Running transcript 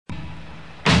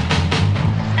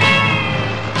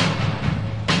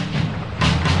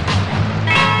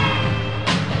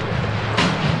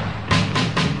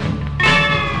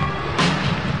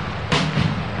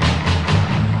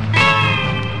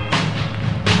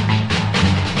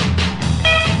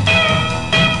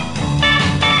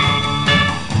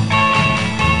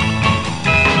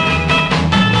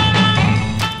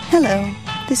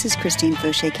This is Christine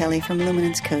Fauché-Kelly from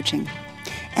Luminance Coaching,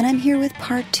 and I'm here with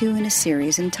part 2 in a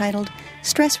series entitled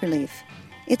Stress Relief.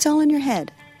 It's all in your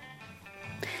head.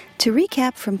 To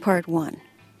recap from part 1,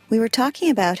 we were talking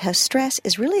about how stress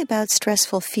is really about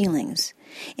stressful feelings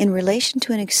in relation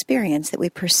to an experience that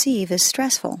we perceive as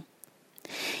stressful.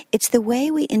 It's the way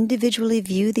we individually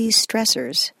view these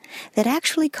stressors that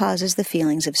actually causes the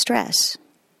feelings of stress,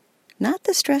 not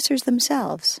the stressors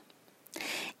themselves.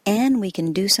 And we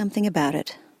can do something about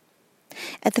it.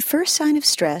 At the first sign of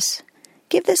stress,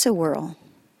 give this a whirl.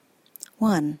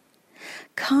 1.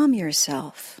 Calm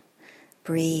yourself.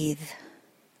 Breathe.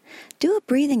 Do a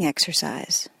breathing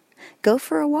exercise. Go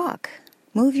for a walk.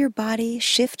 Move your body,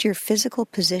 shift your physical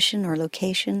position or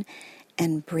location,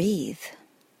 and breathe.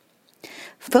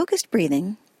 Focused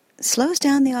breathing slows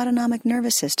down the autonomic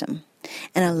nervous system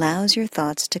and allows your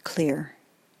thoughts to clear.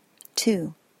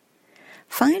 2.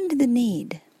 Find the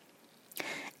need.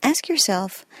 Ask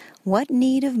yourself, what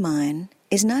need of mine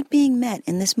is not being met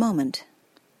in this moment?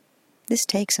 This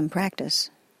takes some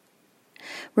practice.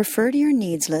 Refer to your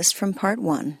needs list from part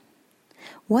 1.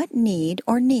 What need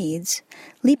or needs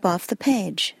leap off the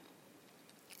page?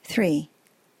 3.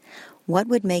 What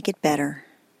would make it better?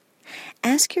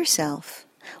 Ask yourself,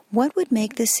 what would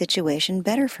make this situation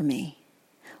better for me?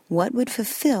 What would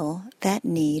fulfill that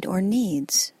need or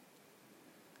needs?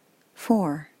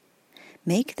 4.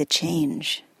 Make the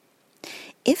change.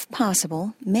 If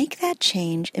possible, make that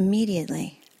change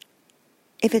immediately.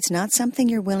 If it's not something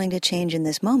you're willing to change in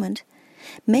this moment,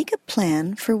 make a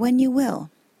plan for when you will.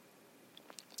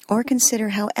 Or consider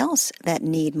how else that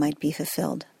need might be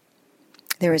fulfilled.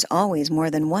 There is always more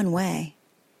than one way.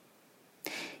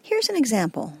 Here's an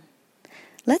example.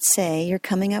 Let's say you're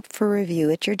coming up for review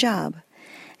at your job,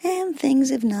 and things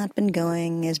have not been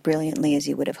going as brilliantly as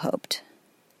you would have hoped.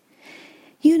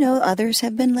 You know others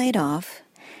have been laid off,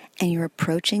 and you're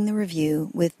approaching the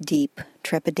review with deep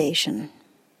trepidation.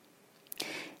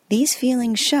 These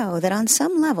feelings show that on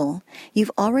some level,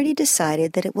 you've already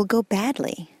decided that it will go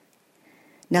badly.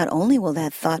 Not only will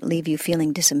that thought leave you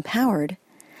feeling disempowered,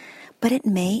 but it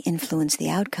may influence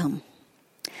the outcome.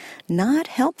 Not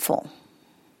helpful.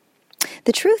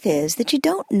 The truth is that you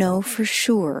don't know for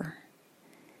sure.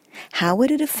 How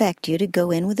would it affect you to go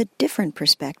in with a different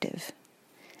perspective?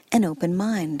 An open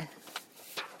mind.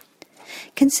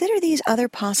 Consider these other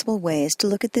possible ways to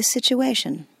look at this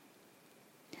situation.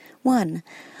 1.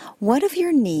 What of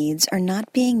your needs are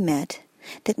not being met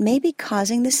that may be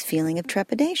causing this feeling of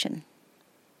trepidation?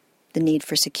 The need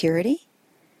for security?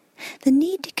 The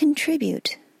need to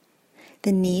contribute?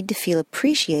 The need to feel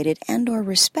appreciated and or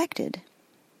respected?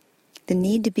 The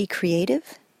need to be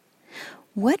creative?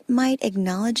 What might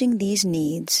acknowledging these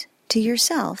needs to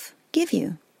yourself give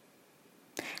you?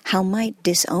 How might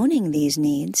disowning these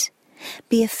needs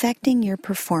be affecting your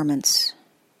performance?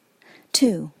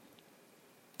 2.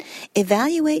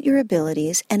 Evaluate your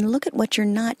abilities and look at what you're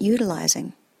not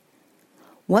utilizing.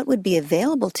 What would be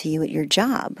available to you at your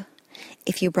job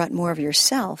if you brought more of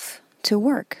yourself to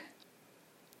work?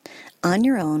 On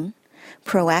your own,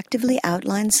 proactively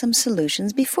outline some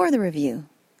solutions before the review.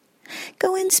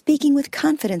 Go in speaking with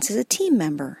confidence as a team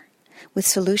member, with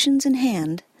solutions in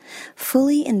hand,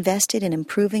 fully invested in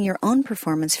improving your own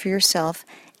performance for yourself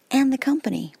and the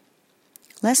company.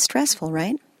 Less stressful,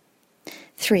 right?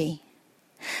 3.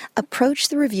 Approach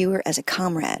the reviewer as a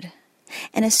comrade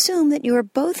and assume that you are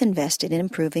both invested in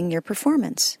improving your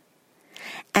performance.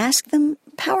 Ask them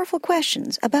powerful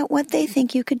questions about what they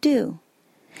think you could do,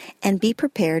 and be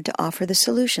prepared to offer the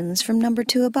solutions from number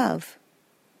 2 above.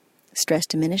 Stress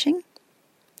diminishing?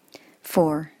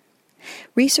 4.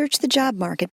 Research the job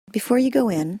market before you go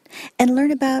in and learn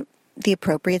about the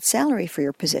appropriate salary for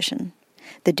your position,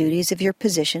 the duties of your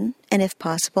position, and if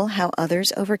possible, how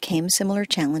others overcame similar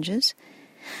challenges,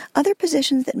 other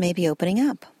positions that may be opening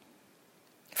up.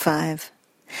 5.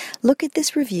 Look at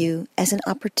this review as an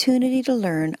opportunity to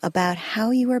learn about how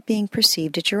you are being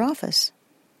perceived at your office.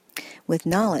 With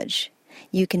knowledge,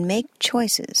 you can make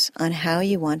choices on how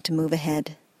you want to move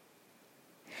ahead.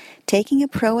 Taking a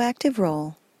proactive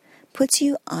role puts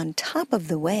you on top of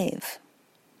the wave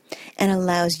and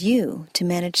allows you to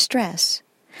manage stress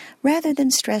rather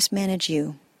than stress manage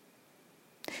you.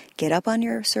 Get up on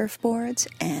your surfboards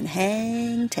and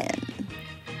hang 10.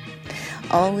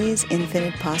 Always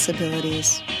infinite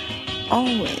possibilities.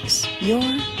 Always your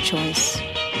choice.